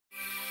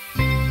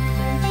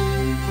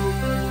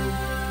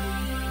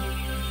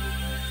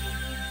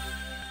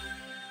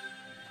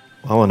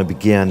I want to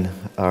begin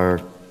our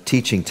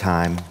teaching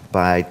time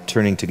by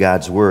turning to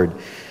God's Word.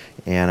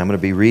 And I'm going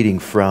to be reading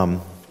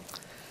from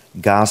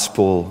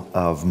Gospel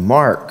of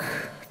Mark,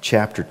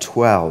 chapter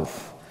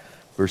 12,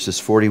 verses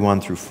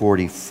 41 through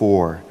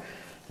 44,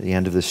 at the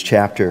end of this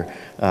chapter.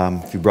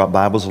 If you brought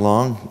Bibles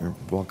along, you're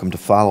welcome to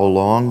follow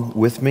along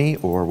with me,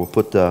 or we'll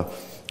put the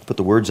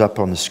words up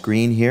on the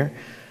screen here.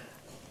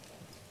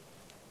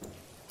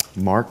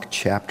 Mark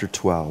chapter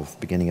 12,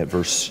 beginning at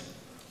verse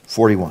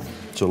 41.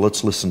 So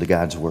let's listen to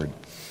God's Word.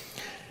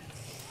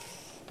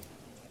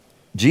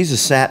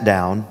 Jesus sat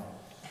down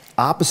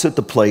opposite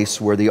the place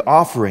where the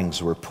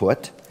offerings were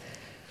put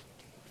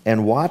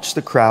and watched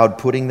the crowd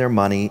putting their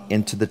money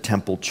into the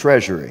temple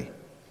treasury.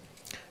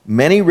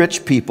 Many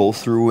rich people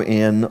threw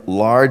in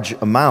large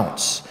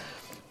amounts,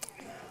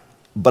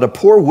 but a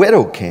poor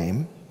widow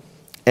came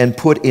and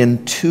put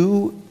in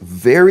 2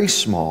 very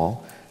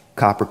small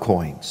copper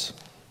coins,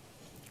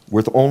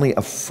 worth only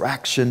a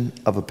fraction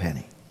of a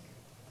penny.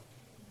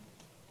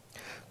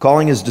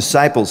 Calling his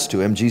disciples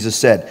to him, Jesus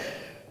said,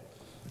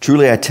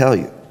 "Truly I tell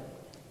you,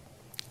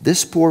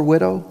 this poor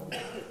widow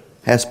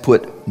has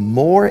put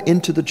more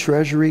into the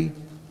treasury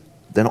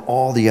than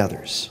all the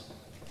others.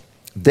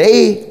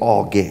 They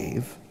all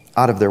gave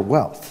out of their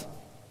wealth,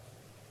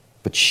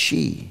 but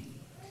she,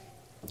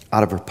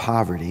 out of her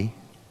poverty,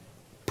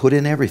 put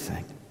in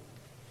everything,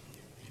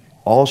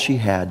 all she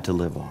had to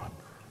live on."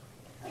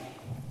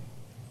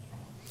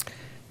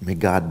 May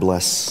God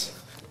bless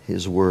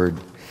His Word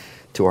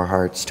to our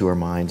hearts, to our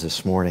minds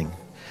this morning.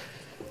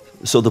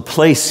 So the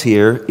place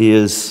here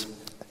is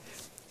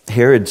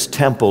Herod's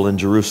temple in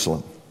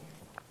Jerusalem.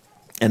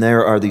 And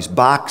there are these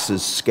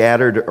boxes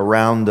scattered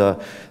around the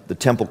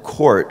temple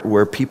court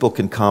where people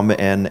can come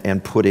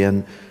and put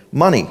in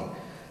money.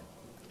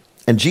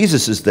 And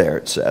Jesus is there,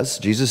 it says.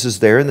 Jesus is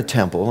there in the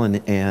temple,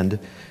 and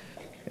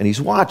he's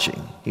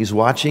watching. He's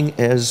watching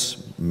as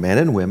men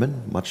and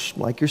women, much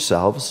like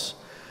yourselves,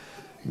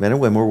 men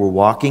and women were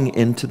walking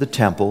into the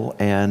temple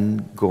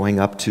and going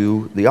up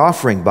to the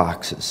offering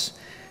boxes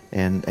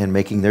and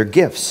making their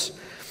gifts.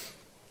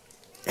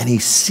 And he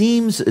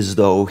seems as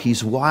though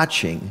he's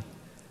watching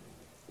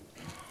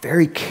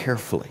very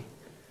carefully,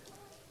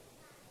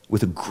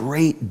 with a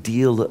great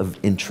deal of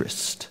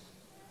interest.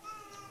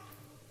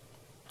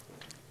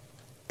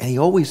 And he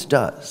always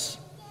does.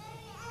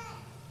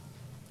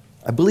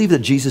 I believe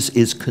that Jesus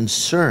is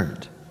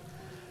concerned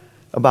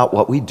about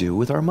what we do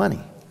with our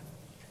money.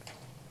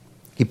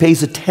 He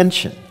pays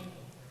attention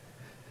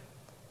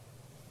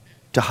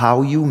to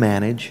how you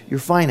manage your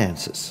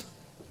finances.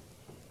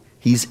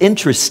 He's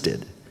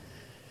interested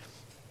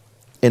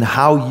in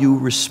how you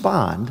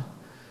respond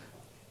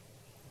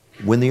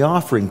when the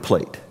offering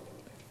plate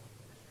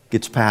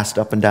gets passed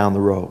up and down the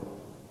row.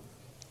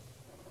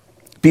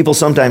 People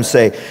sometimes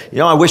say,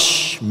 I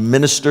wish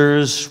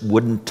ministers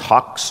wouldn't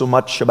talk so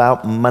much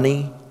about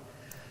money.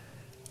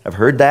 I've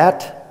heard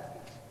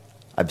that.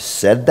 I've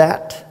said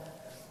that.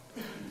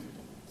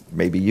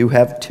 Maybe you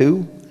have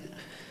too.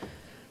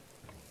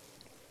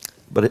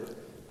 But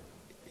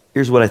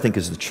here's what I think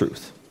is the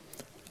truth.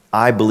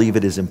 I believe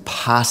it is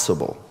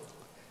impossible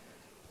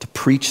to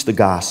preach the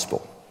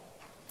gospel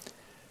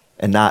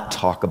and not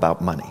talk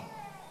about money.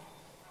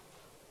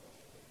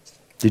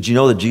 Did you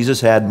know that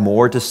Jesus had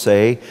more to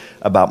say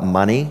about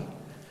money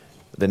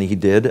than he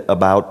did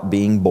about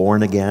being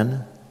born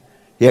again?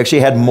 He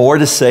actually had more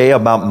to say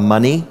about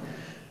money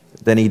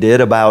than he did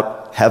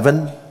about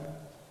heaven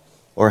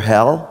or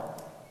hell.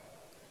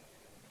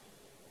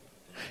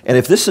 And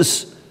if this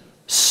is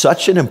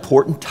such an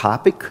important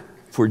topic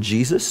for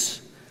Jesus,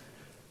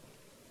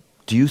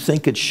 do you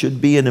think it should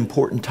be an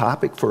important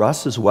topic for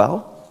us as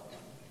well?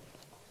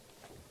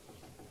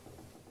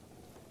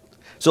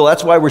 So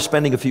that's why we're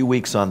spending a few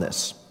weeks on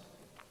this,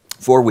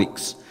 4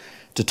 weeks,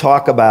 to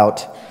talk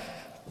about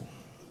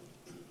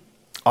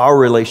our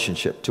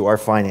relationship to our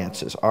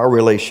finances, our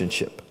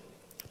relationship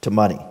to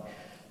money.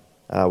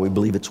 We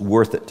believe it's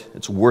worth it.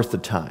 It's worth the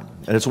time.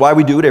 And it's why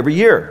we do it every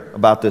year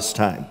about this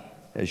time,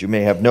 as you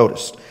may have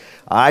noticed.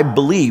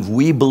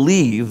 We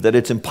believe that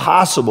it's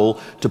impossible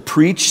to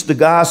preach the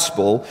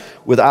gospel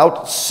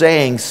without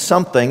saying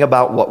something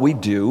about what we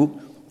do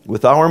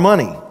with our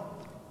money.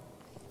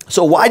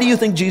 So why do you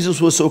think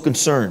Jesus was so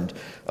concerned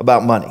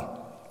about money?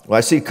 Well,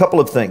 I see a couple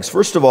of things.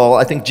 First of all,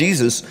 I think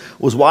Jesus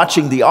was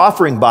watching the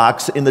offering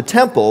box in the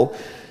temple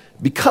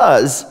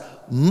because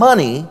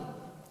money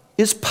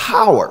is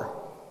power.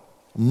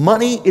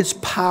 Money is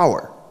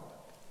power.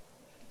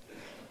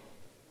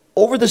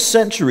 Over the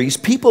centuries,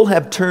 people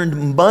have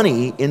turned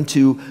money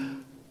into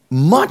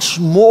much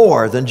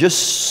more than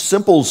just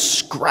simple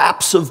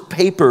scraps of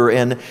paper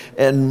and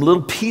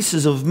little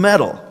pieces of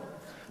metal.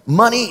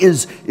 Money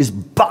is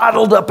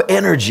bottled up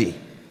energy.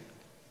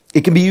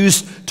 It can be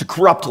used to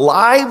corrupt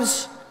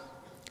lives,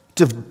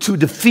 to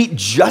defeat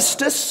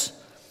justice,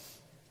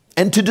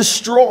 and to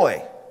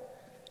destroy.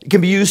 It can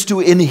be used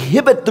to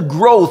inhibit the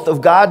growth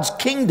of God's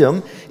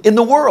kingdom in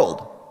the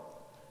world.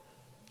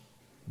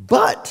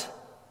 But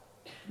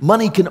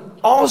money can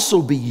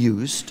also be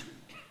used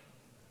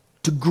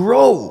to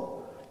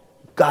grow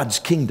God's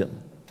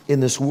kingdom in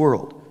this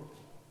world.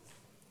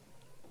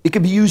 It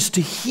can be used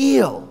to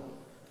heal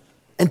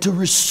and to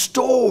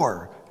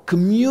restore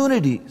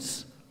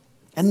communities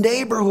and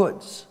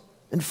neighborhoods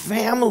and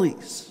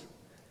families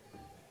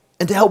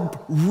and to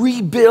help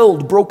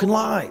rebuild broken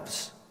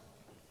lives.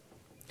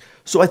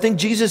 So I think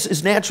Jesus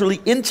is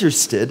naturally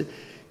interested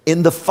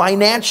in the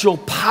financial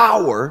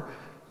power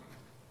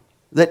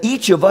that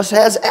each of us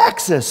has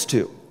access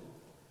to.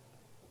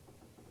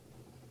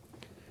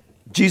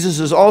 Jesus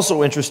is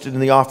also interested in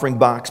the offering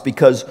box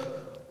because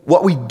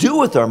what we do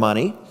with our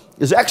money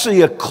is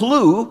actually a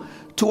clue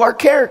to our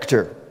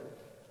character.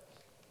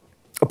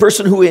 A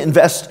person who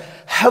invests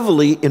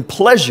heavily in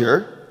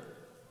pleasure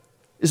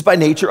is by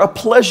nature a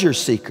pleasure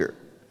seeker.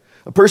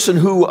 A person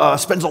who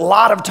spends a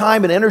lot of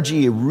time and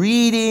energy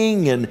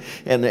reading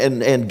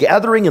and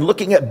gathering and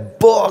looking at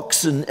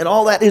books and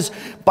all that is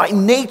by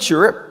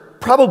nature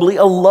probably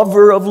a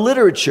lover of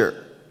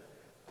literature.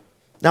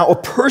 Now, a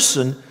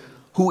person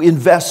who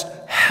invests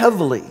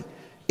heavily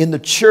in the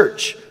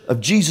church of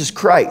Jesus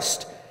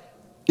Christ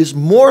is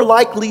more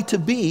likely to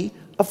be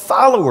a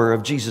follower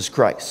of Jesus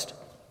Christ.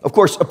 Of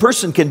course, a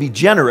person can be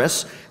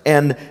generous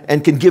and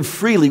can give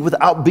freely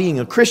without being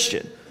a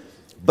Christian.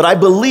 But I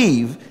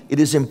believe it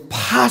is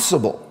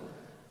impossible.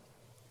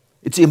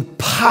 It's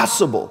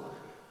impossible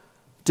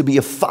to be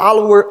a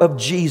follower of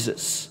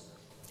Jesus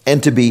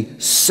and to be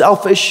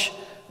selfish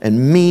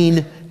and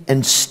mean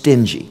and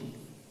stingy.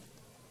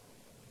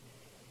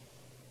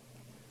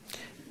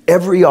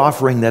 Every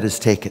offering that is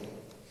taken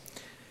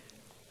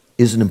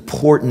is an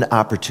important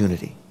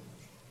opportunity.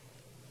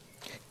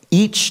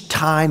 Each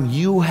time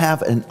you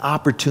have an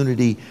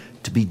opportunity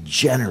to be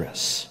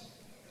generous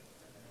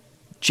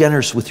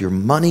with your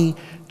money,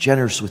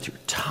 generous with your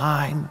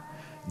time,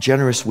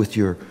 generous with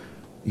your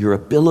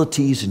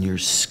abilities and your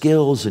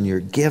skills and your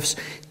gifts.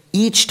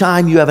 Each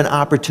time you have an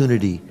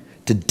opportunity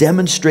to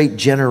demonstrate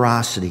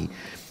generosity,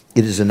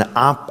 it is an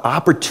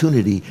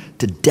opportunity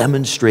to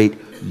demonstrate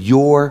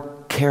your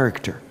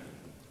character.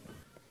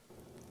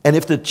 And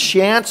if the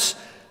chance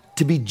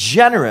to be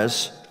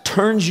generous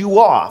turns you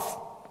off,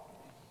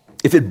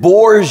 if it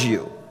bores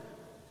you,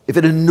 if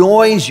it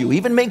annoys you,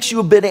 even makes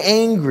you a bit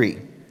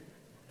angry,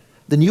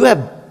 then you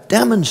have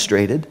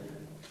demonstrated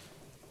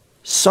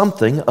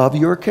something of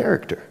your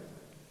character.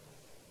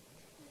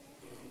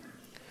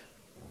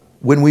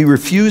 When we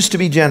refuse to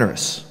be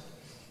generous,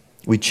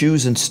 we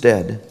choose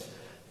instead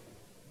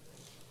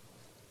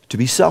to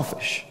be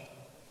selfish.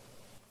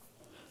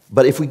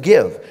 But if we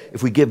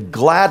give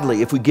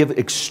gladly, if we give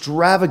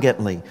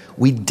extravagantly,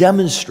 we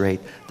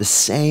demonstrate the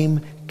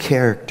same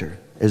character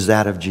as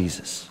that of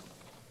Jesus.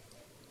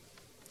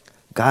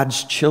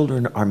 God's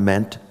children are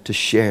meant to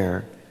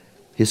share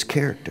His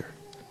character.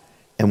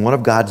 And one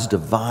of God's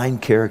divine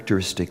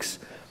characteristics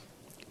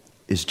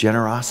is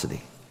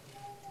generosity.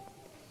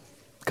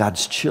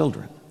 God's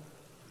children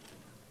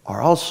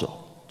are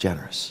also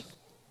generous.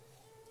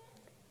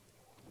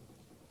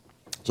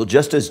 So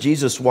just as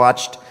Jesus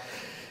watched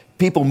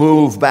people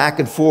move back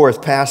and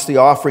forth past the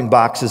offering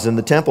boxes in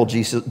the temple,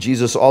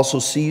 Jesus also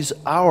sees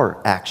our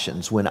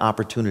actions when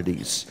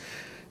opportunities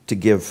to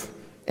give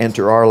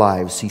enter our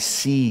lives. He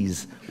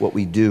sees what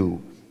we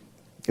do.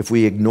 If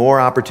we ignore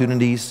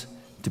opportunities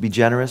to be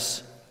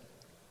generous,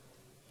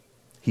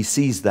 He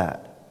sees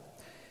that.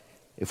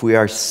 If we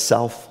are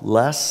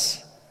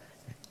selfless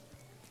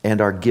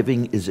and our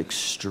giving is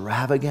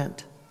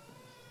extravagant,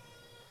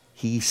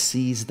 He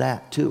sees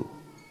that too.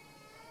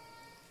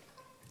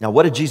 Now,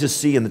 what did Jesus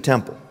see in the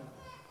temple?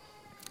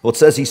 Well, it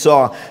says He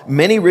saw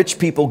many rich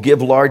people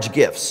give large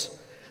gifts.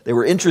 They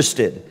were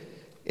interested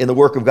in the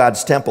work of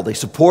God's temple. They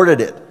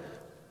supported it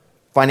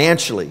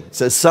financially. It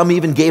says some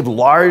even gave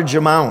large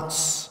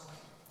amounts.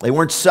 They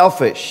weren't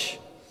selfish.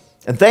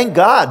 And thank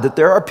God that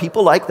there are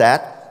people like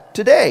that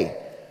today.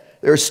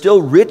 There are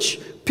still rich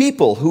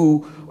people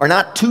who are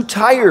not too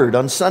tired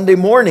on Sunday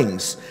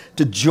mornings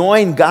to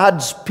join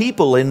God's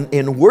people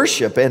in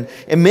worship. And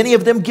many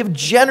of them give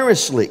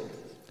generously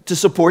to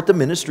support the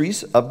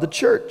ministries of the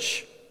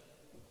church.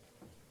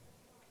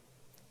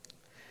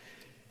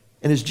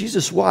 And as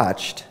Jesus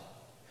watched,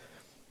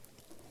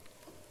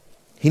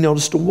 He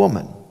noticed a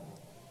woman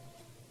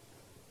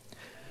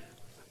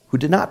who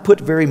did not put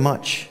very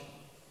much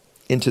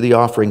into the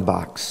offering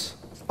box.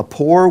 A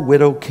poor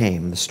widow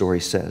came, the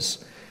story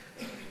says.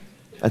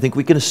 I think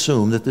we can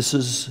assume that this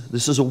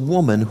is a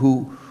woman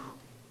who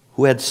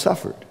had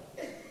suffered.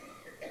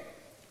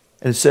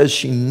 And it says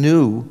she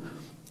knew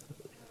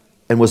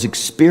and was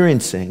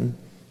experiencing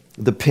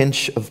the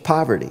pinch of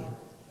poverty.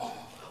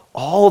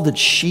 All that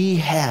she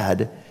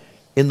had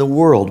in the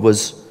world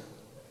was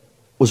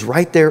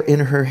right there in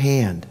her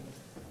hand.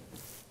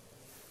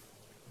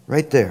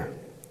 Right there.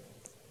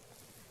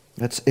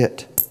 That's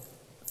it.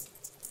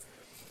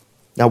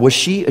 Now, was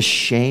she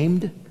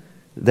ashamed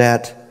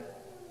that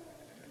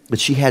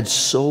she had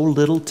so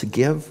little to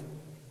give?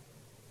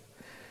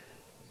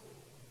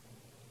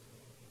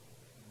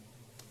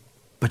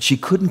 But she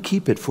couldn't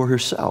keep it for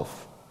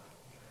herself.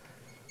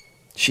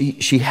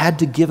 She had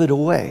to give it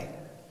away.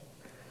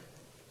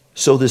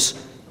 So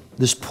this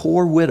this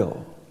poor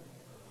widow,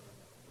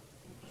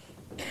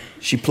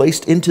 she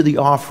placed into the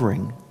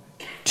offering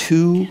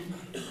 2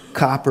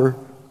 copper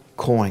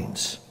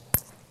coins.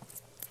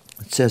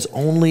 It says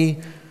only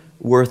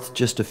worth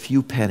just a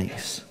few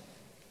pennies.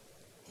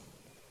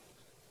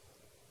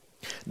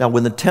 Now,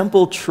 when the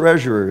temple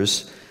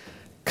treasurers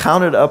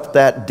counted up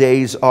that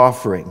day's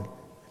offering,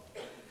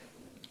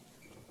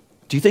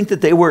 do you think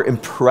that they were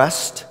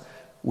impressed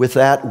with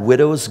that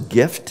widow's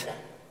gift?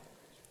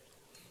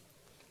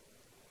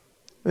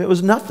 It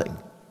was nothing.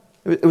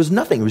 It was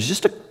nothing. It was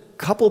just a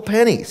couple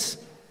pennies.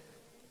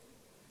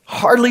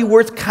 Hardly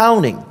worth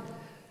counting.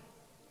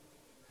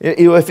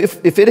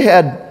 If it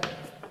had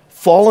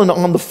fallen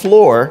on the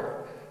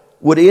floor,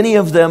 would any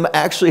of them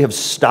actually have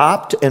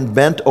stopped and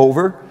bent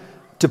over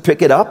to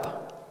pick it up?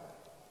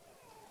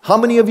 How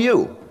many of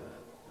you,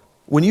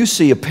 when you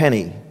see a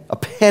penny,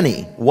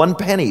 1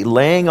 penny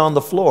laying on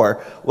the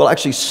floor, will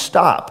actually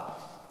stop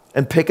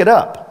and pick it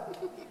up?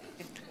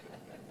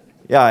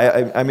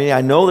 Yeah, I mean, I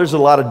know there's a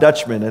lot of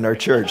Dutchmen in our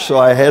church, so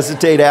I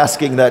hesitate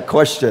asking that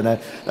question.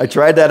 I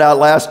tried that out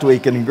last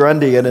week in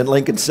Grundy and in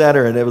Lincoln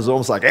Center, and it was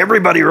almost like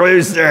everybody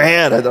raised their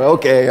hand. I thought,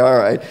 okay, all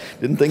right.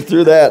 Didn't think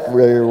through that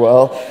very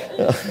well.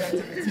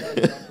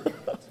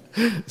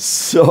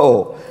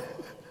 So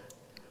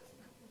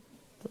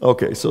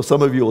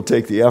some of you will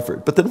take the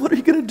effort. But then what are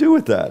you going to do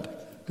with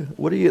that?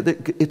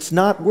 It's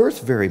not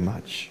worth very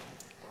much.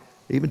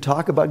 Even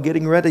talk about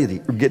getting rid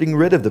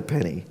of the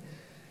penny.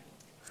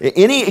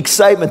 Any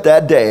excitement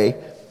that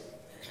day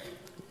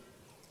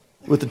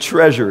with the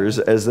treasurers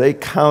as they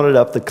counted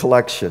up the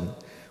collection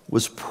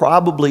was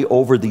probably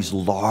over these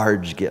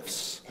large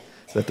gifts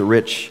that the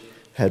rich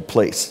had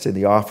placed in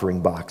the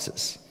offering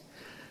boxes.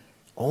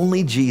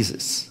 Only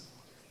Jesus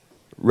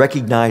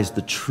recognized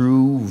the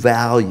true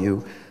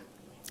value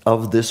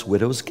of this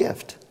widow's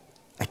gift.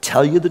 I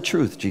tell you the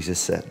truth,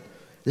 Jesus said.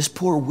 This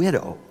poor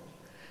widow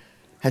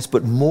has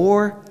put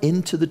more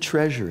into the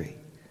treasury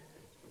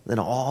than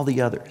all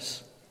the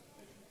others.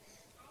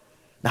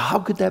 Now, how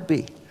could that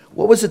be?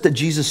 What was it that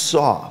Jesus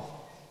saw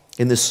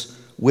in this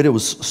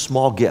widow's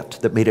small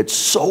gift that made it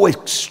so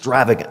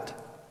extravagant?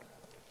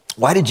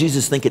 Why did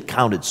Jesus think it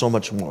counted so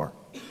much more?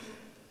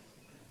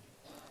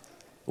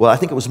 Well, I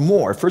think it was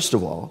more, first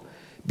of all,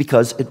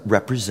 because it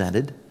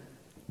represented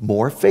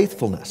more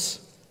faithfulness.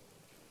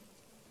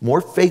 More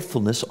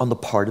faithfulness on the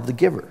part of the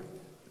giver.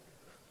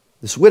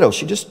 This widow,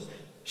 she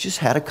just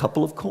had a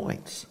couple of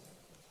coins.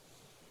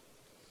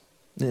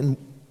 And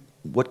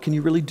what can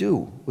you really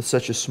do with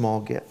such a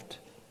small gift?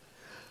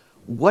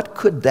 What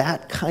could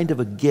that kind of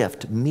a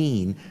gift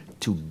mean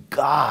to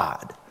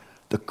God,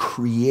 the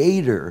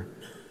creator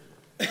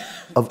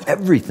of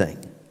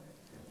everything?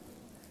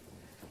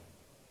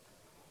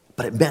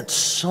 But it meant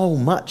so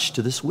much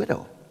to this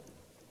widow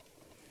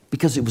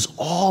because it was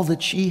all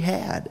that she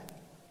had.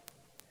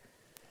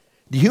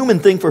 The human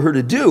thing for her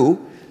to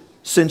do,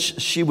 since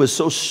she was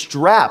so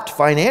strapped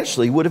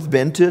financially, would have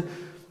been to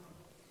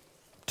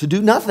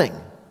do nothing.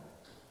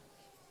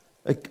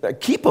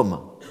 Keep them.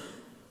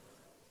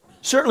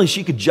 Certainly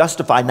she could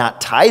justify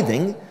not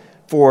tithing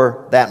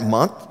for that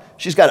month.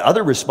 She's got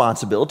other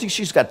responsibilities.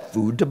 She's got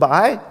food to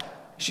buy.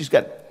 She's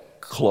got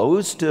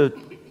clothes to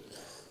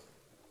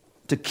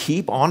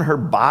keep on her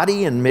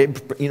body and maybe,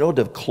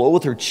 to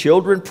clothe her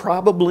children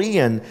probably,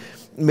 and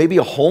maybe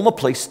a home, a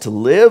place to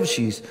live.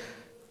 She's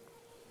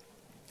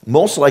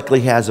most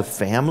likely has a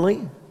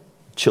family,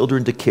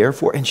 children to care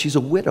for, and she's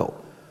a widow.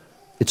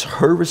 It's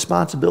her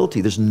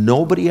responsibility. There's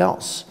nobody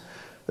else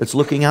that's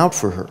looking out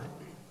for her.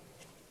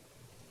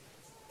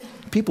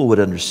 People would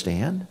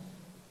understand.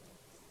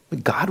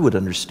 God would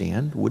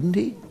understand, wouldn't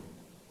he?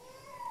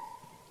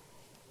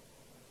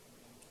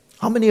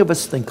 How many of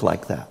us think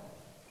like that?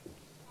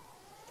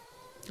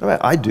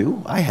 I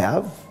do. I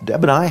have.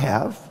 Deb and I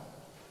have.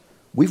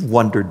 We've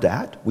wondered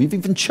that. We've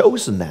even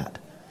chosen that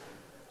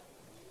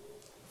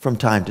from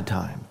time to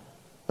time.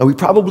 And we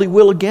probably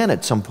will again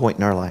at some point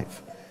in our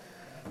life.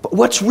 But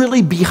what's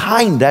really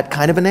behind that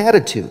kind of an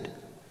attitude?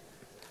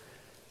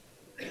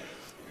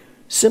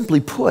 Simply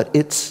put,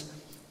 it's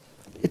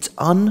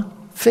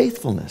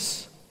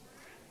unfaithfulness.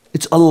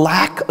 It's a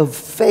lack of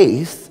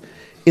faith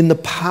in the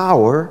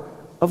power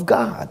of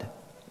God.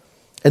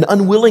 An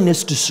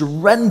unwillingness to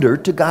surrender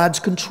to God's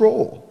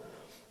control.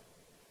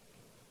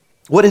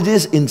 What it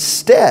is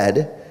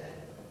instead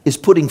is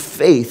putting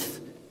faith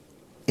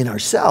in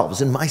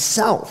ourselves, in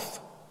myself.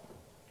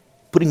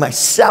 Putting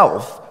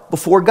myself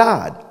before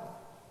God.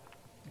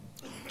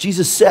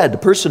 Jesus said the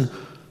person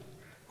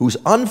who's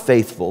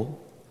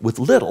unfaithful with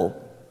little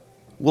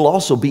will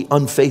also be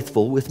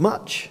unfaithful with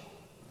much.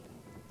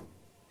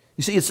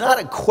 You see, it's not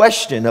a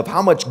question of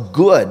how much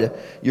good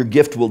your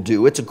gift will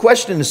do. It's a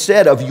question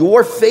instead of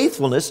your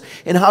faithfulness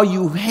and how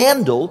you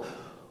handle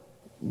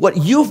what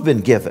you've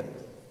been given.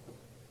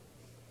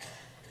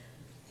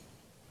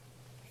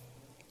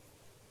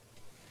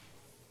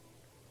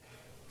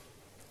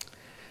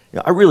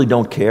 I really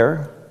don't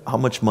care how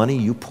much money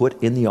you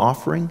put in the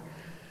offering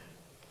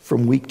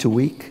from week to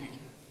week.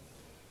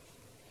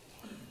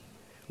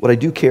 What I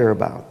do care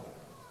about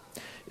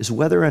is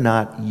whether or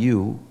not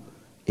you,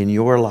 in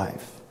your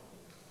life,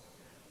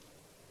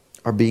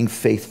 are being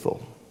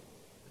faithful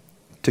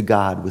to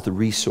God with the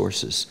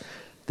resources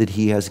that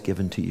He has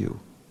given to you.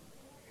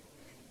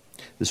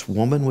 This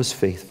woman was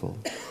faithful.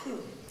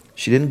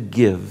 She didn't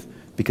give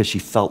because she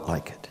felt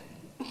like it.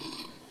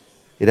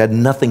 It had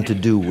nothing to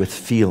do with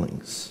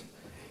feelings.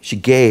 She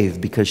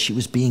gave because she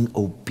was being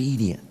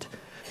obedient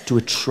to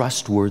a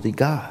trustworthy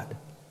God.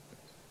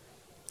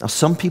 Now,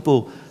 some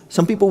people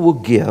will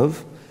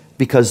give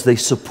because they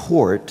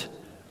support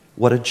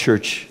what a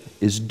church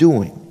is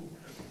doing.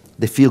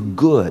 They feel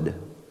good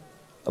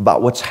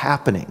about what's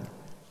happening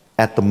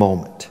at the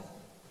moment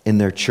in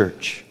their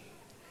church.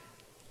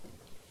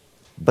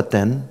 But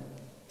then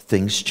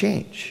things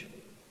change.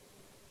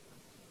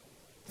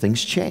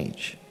 Things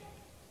change.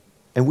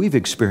 And we've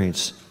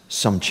experienced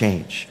some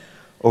change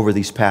over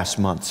these past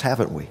months,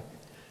 haven't we?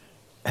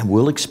 And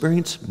we'll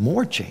experience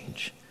more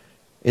change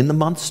in the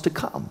months to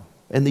come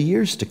and the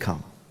years to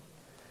come.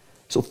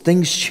 So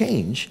things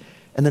change,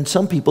 and then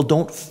some people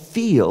don't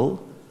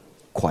feel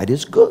quite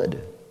as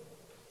good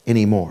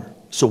anymore.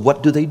 So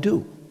what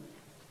do?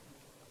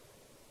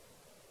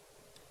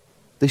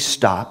 They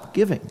stop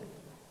giving.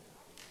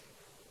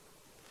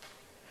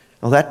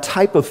 Now, that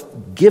type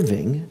of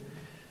giving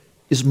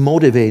is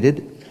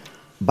motivated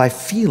by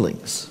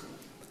feelings,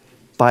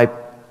 by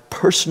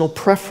personal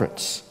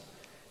preference.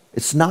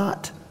 It's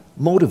not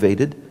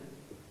motivated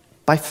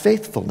by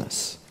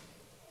faithfulness.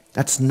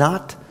 That's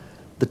not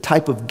the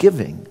type of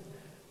giving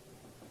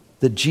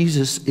that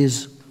Jesus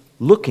is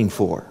looking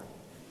for.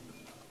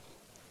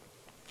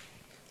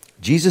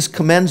 Jesus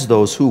commends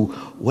those who,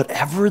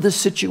 whatever the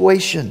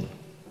situation,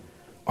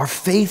 are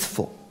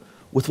faithful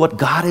with what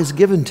God has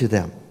given to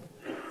them.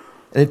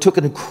 And it took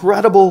an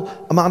incredible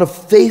amount of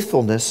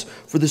faithfulness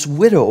for this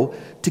widow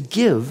to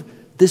give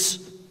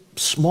this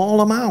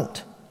small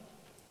amount.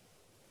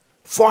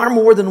 Far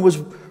more than was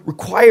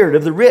required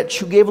of the rich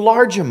who gave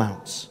large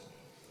amounts.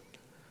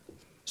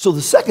 So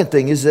the second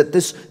thing is that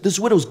this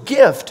widow's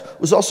gift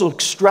was also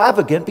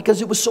extravagant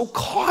because it was so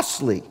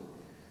costly.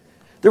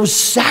 There was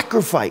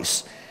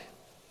sacrifice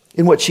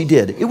in what she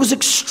did. It was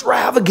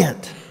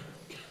extravagant.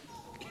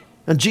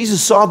 And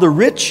Jesus saw the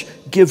rich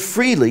give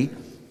freely,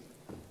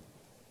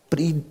 but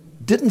He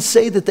didn't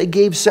say that they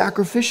gave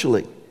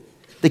sacrificially.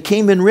 They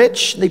came in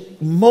rich, and they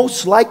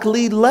most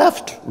likely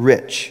left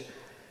rich.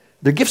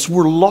 Their gifts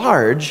were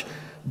large,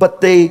 but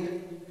they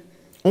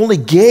only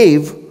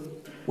gave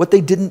what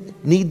they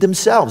didn't need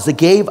themselves. They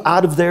gave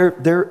out of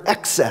their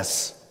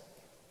excess.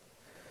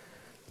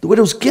 The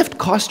widow's gift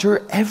cost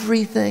her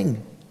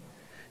everything.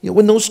 You know,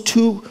 when those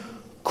 2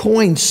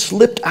 coins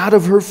slipped out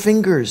of her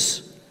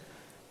fingers,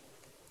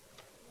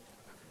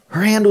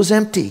 her hand was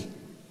empty.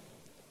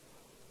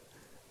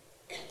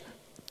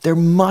 There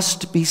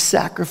must be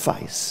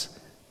sacrifice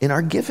in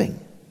our giving.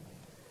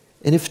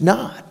 And if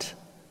not,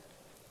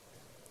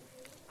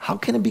 how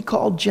can it be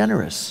called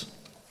generous?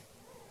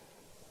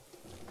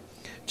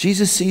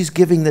 Jesus sees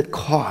giving that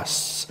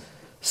costs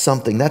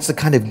something. That's the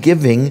kind of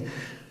giving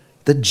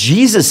that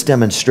Jesus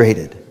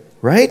demonstrated,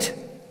 right?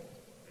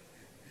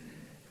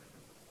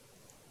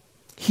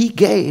 He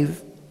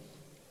gave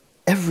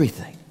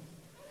everything.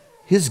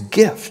 His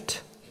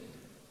gift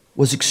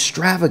was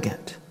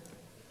extravagant.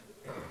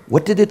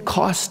 What did it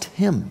cost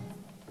Him?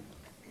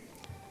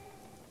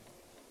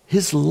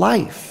 His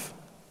life.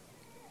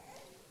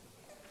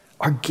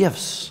 Our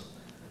gifts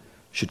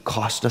should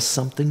cost us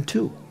something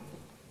too.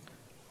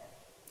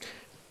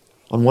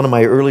 On one of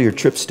my earlier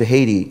trips to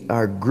Haiti,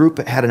 our group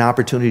had an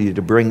opportunity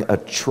to bring a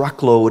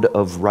truckload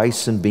of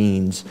rice and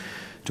beans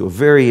to a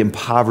very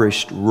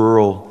impoverished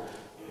rural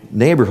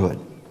neighborhood.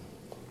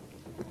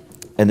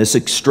 And this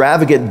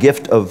extravagant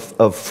gift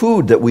of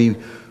food that we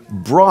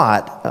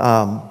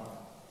brought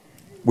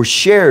were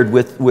shared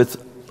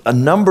with a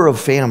number of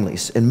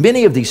families. And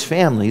many of these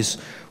families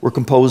were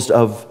composed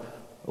of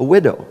a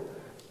widow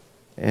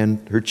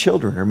and her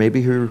children, or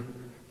maybe her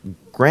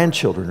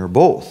grandchildren, or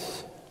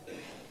both.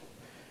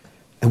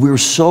 And we were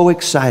so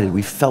excited.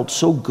 We felt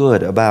so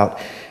good about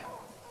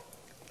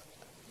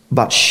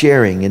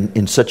sharing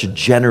in such a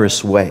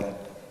generous way.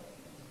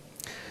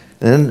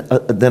 And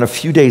then a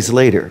few days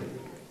later,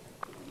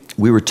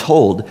 we were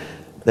told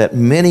that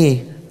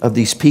many of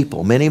these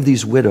people, many of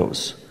these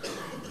widows,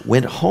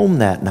 went home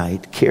that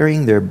night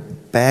carrying their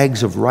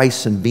bags of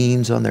rice and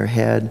beans on their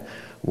head,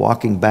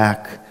 walking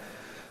back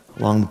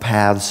along the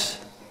paths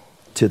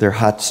to their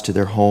huts, to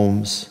their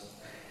homes.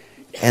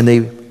 And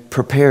they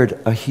prepared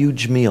a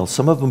huge meal.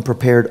 Some of them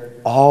prepared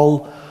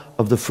all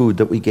of the food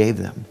that we gave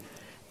them.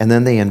 And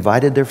then they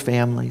invited their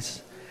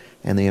families,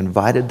 and they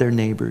invited their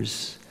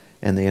neighbors,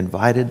 and they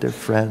invited their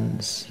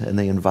friends, and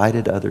they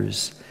invited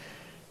others,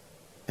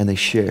 and they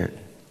shared.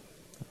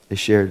 They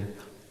shared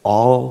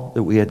all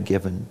that we had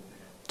given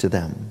to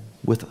them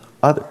with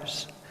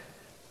others.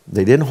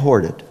 They didn't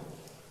hoard it.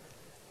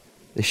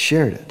 They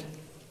shared it.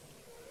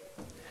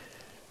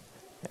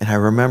 And I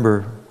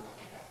remember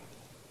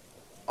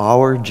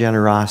our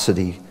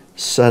generosity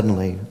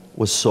suddenly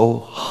was so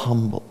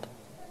humbled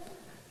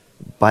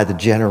by the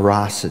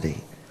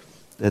generosity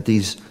that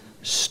these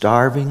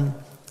starving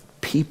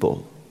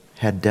people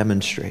had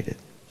demonstrated.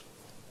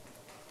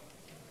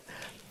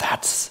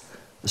 That's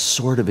the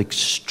sort of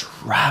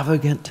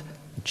extravagant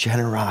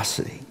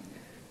generosity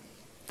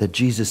that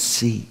Jesus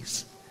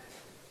sees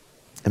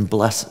and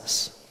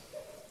blesses.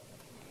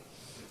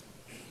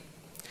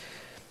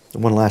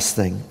 And one last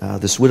thing.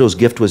 This widow's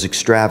gift was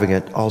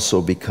extravagant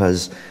also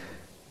because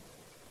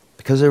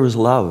there was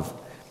love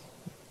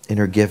in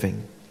her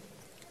giving.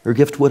 Her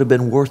gift would have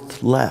been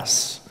worth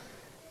less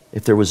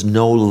if there was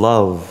no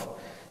love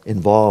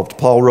involved.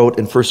 Paul wrote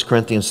in 1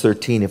 Corinthians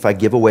 13, if I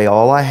give away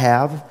all I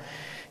have,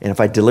 and if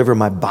I deliver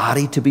my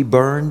body to be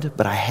burned,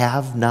 but I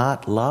have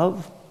not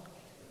love,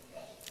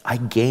 I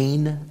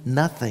gain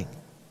nothing.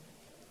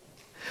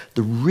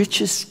 The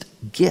richest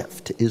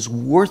gift is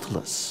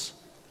worthless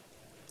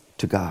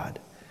to God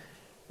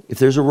if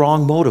there's a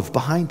wrong motive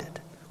behind it.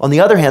 On the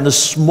other hand, the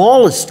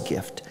smallest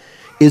gift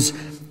is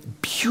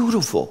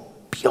beautiful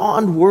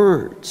beyond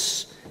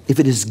words if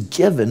it is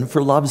given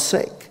for love's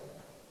sake.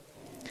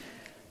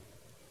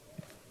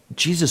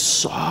 Jesus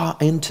saw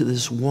into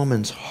this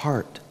woman's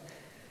heart.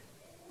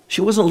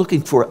 She wasn't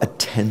looking for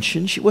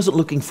attention. She wasn't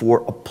looking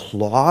for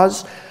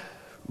applause.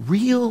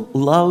 Real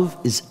love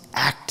is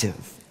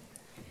active.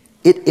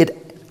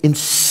 It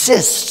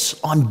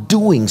insists on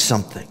doing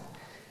something.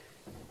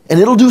 And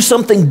it'll do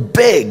something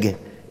big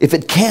if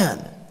it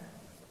can.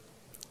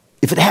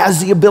 If it has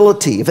the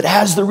ability, if it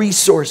has the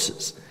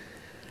resources.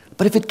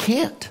 But if it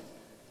can't,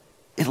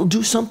 it'll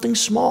do something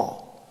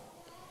small,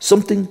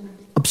 something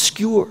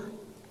obscure,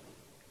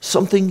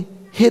 something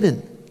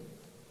hidden.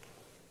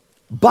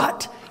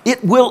 But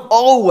it will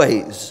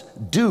always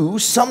do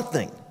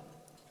something.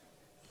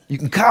 You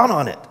can count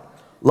on it.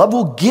 Love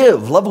will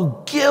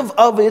give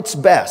of its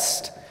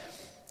best.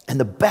 And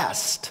the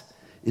best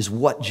is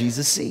what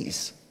Jesus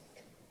sees.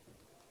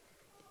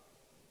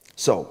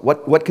 So,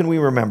 what can we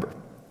remember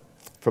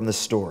from this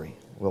story?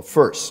 Well,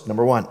 first,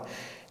 number one,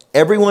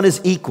 everyone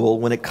is equal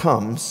when it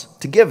comes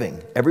to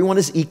giving. Everyone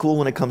is equal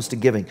when it comes to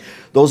giving.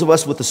 Those of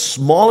us with the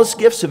smallest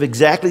gifts have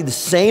exactly the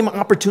same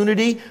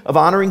opportunity of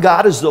honoring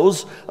God as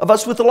those of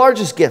us with the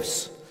largest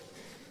gifts.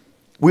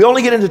 We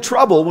only get into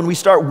trouble when we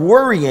start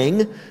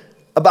worrying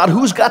about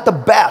who's got the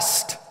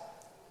best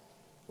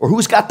or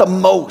who's got the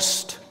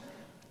most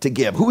to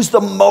give, who's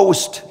the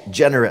most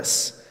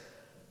generous.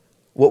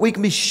 What we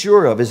can be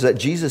sure of is that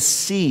Jesus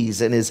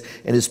sees and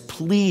is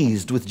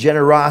pleased with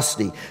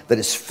generosity that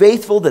is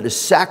faithful, that is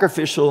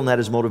sacrificial, and that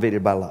is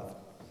motivated by love.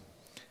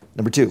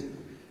 Number two,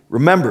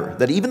 remember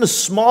that even the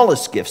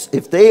smallest gifts,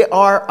 if they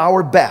are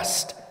our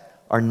best,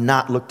 are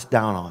not looked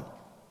down on.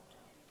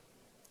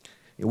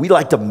 We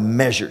like to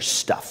measure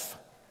stuff.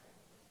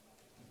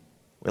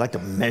 We like to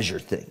measure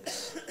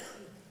things.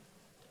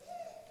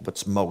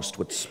 What's most,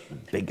 what's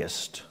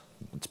biggest,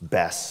 what's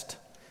best.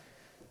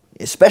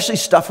 Especially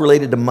stuff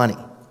related to money.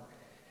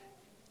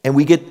 And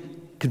we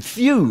get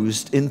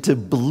confused into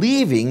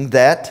believing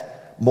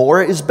that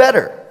more is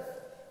better.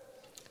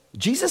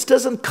 Jesus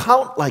doesn't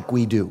count like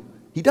we do.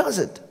 He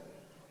doesn't.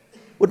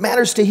 What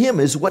matters to him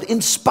is what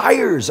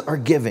inspires our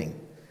giving.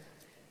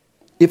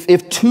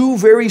 If two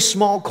very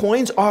small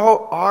coins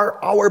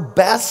are our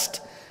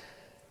best,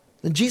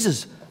 then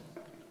Jesus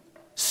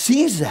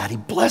sees that. He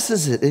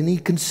blesses it and he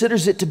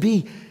considers it to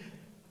be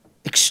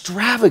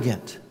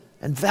extravagant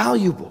and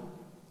valuable.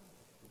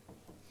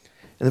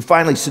 And then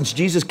finally, since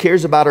Jesus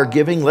cares about our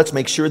giving, let's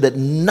make sure that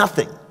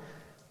nothing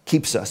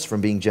keeps us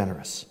from being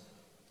generous.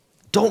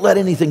 Don't let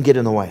anything get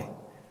in the way.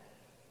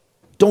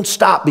 Don't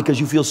stop because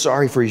you feel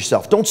sorry for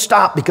yourself. Don't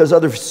stop because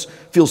others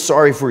feel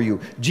sorry for you.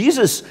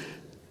 Jesus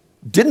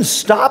didn't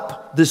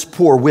stop this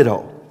poor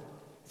widow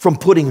from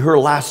putting her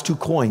last 2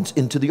 coins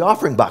into the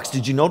offering box.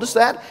 Did you notice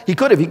that? He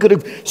could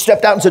have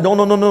stepped out and said,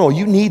 no,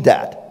 you need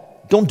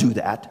that. Don't do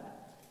that.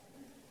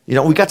 You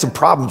know, we got some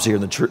problems here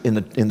in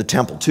the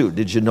temple too.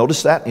 Did you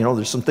notice that? You know,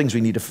 there's some things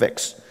we need to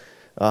fix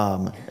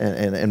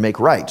and make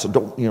right. So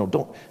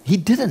don't. He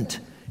didn't.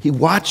 He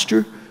watched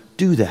her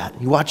do that.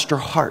 He watched her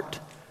heart.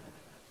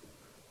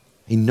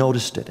 He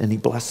noticed it and he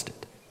blessed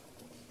it.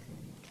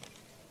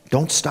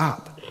 Don't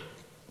stop.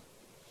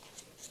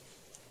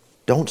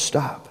 Don't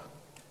stop.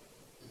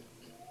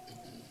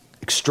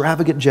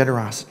 Extravagant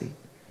generosity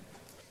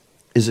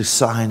is a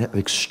sign of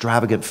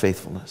extravagant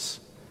faithfulness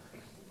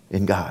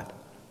in God.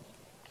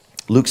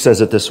 Luke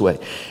says it this way,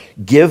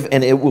 give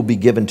and it will be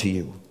given to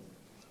you.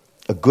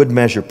 A good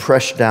measure,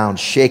 pressed down,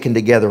 shaken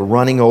together,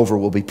 running over,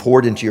 will be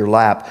poured into your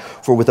lap.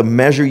 For with a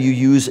measure you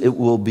use, it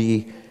will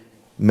be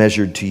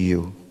measured to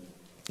you.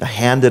 A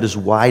hand that is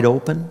wide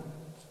open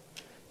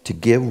to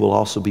give will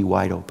also be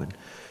wide open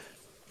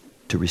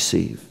to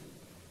receive.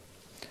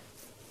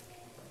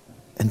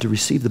 And to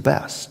receive the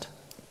best.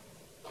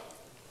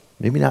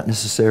 Maybe not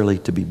necessarily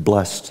to be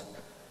blessed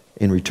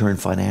in return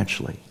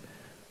financially,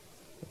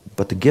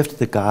 but the gift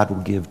that God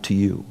will give to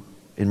you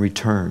in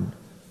return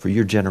for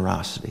your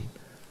generosity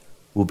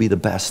will be the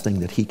best thing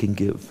that he can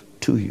give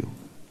to you.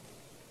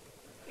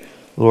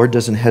 The Lord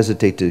doesn't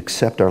hesitate to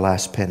accept our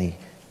last penny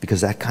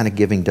because that kind of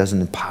giving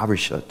doesn't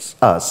impoverish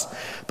us,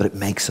 but it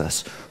makes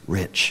us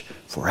rich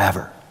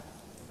forever.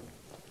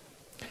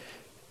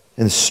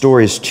 And the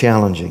story is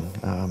challenging.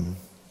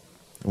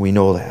 We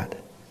know that.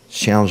 It's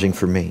challenging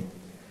for me,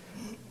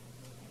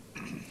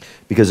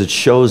 because it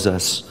shows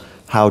us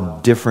how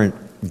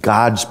different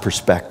God's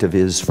perspective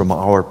is from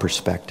our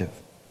perspective.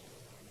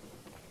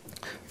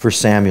 1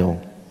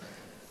 Samuel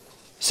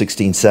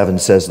 16:7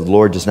 says, the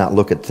Lord does not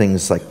look at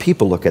things like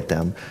people look at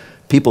them.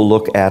 People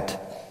look at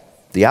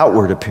the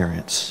outward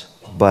appearance,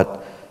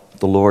 but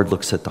the Lord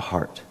looks at the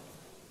heart.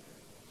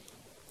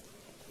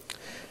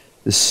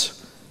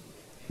 This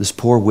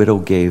poor widow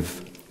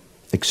gave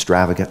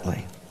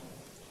extravagantly.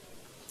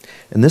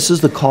 And this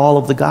is the call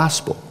of the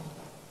gospel.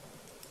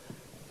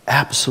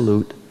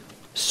 Absolute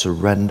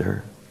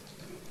surrender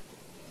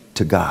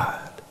to God.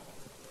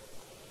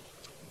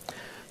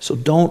 So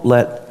don't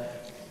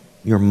let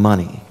your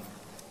money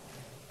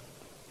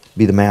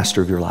be the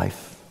master of your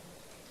life.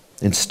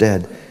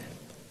 Instead,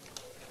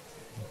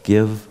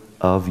 give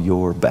of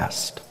your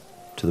best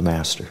to the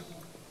master.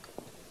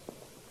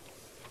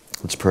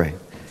 Let's pray.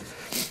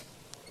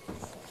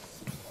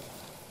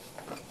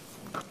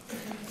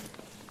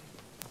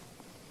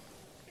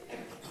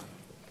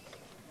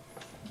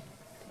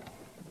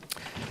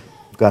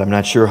 God, I'm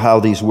not sure how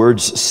these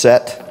words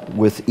set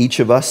with each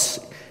of us,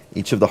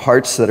 each of the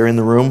hearts that are in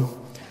the room.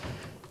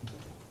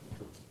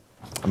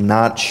 I'm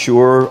not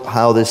sure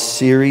how this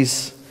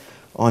series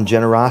on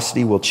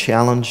generosity will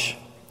challenge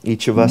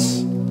each of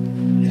us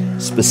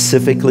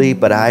specifically,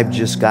 but I've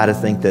just got to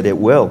think that it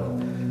will.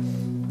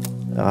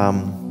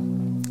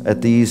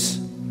 At these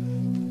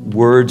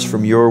words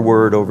from your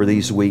word over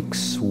these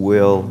weeks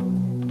will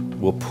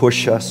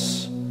push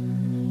us,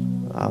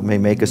 may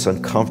make us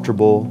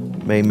uncomfortable,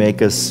 may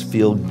make us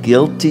feel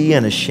guilty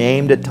and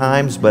ashamed at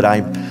times, but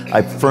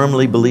I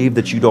firmly believe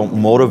that you don't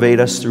motivate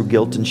us through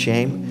guilt and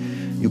shame.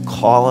 You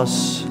call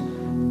us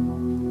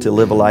to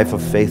live a life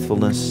of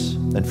faithfulness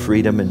and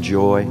freedom and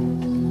joy.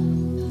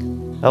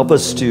 Help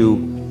us to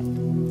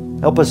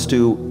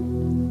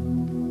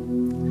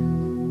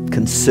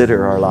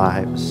consider our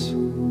lives.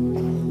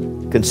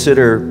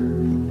 Consider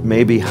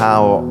maybe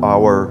how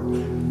our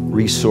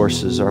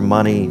resources, our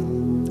money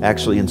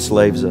actually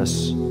enslaves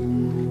us,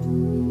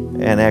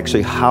 and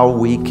actually how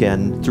we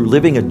can, through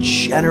living a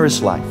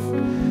generous life,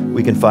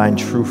 we can find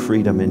true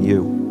freedom in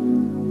you.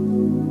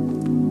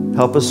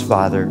 Help us,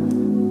 Father,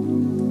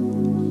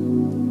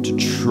 to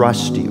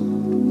trust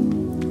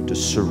you, to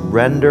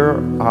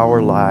surrender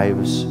our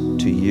lives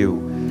to you,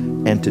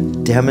 and to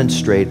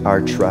demonstrate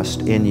our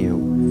trust in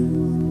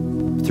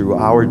you through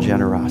our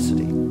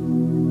generosity.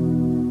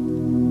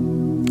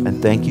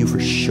 And thank you for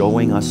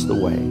showing us the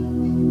way.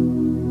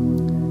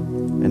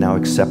 And now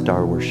accept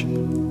our worship.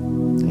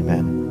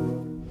 Amen.